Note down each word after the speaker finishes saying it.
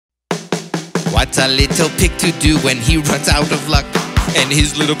What's a little pig to do when he runs out of luck? And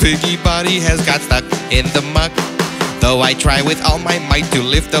his little piggy body has got stuck in the muck. Though I try with all my might to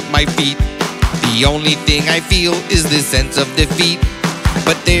lift up my feet, the only thing I feel is this sense of defeat.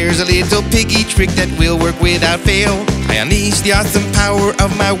 But there's a little piggy trick that will work without fail. I unleash the awesome power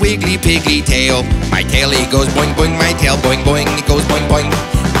of my wiggly piggy tail. My tail it goes boing boing, my tail boing boing, it goes boing boing.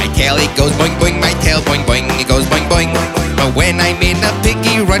 My tail it goes boing boing, my tail boing boing, it goes boing boing. But when I'm in a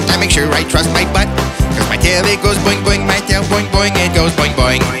piggy rut, I make sure I trust my butt, 'cause my tail it goes boing boing, my tail boing boing, it goes boing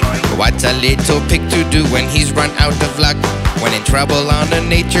boing. What's a little pig to do when he's run out of luck? When in trouble on a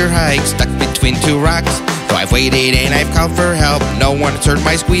nature hike, stuck between two rocks. So I've waited and I've called for help, no one's heard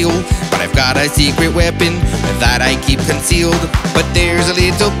my squeal. But I've got a secret weapon that I keep concealed. But there's a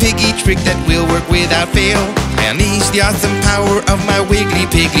little piggy trick that will work without fail. I unleash the awesome power of my wiggly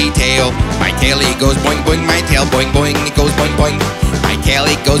piggy tail. My tail it goes boing boing, my tail boing boing, it goes boing boing. My tail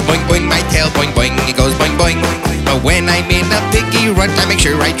it goes boing boing, my tail boing boing, it goes boing boing. But when I'm in a piggy rut, I make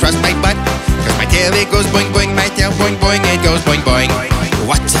sure I trust my butt, 'cause my tail it goes boing boing, my tail boing boing, it goes boing boing.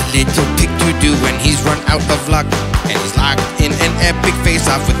 What's a little pig to do when he's run out of luck? And he's locked in an epic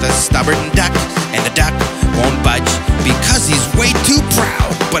face-off with a stubborn duck. And the duck won't budge because he's way too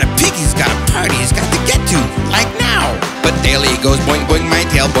proud. But a piggy's got a party he's got to get to, like now. But tail it goes boing boing, my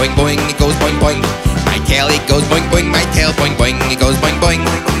tail boing boing, it goes boing boing. My tail it goes boing boing, my tail boing boing, it goes boing boing.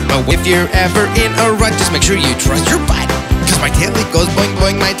 But if you're ever in a rut, just make sure you trust your butt, 'cause my tail it goes boing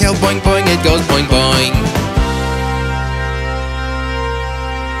boing, my tail boing boing, it goes boing boing.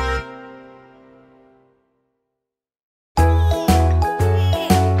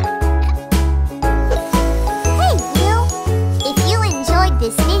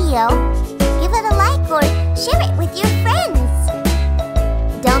 This video,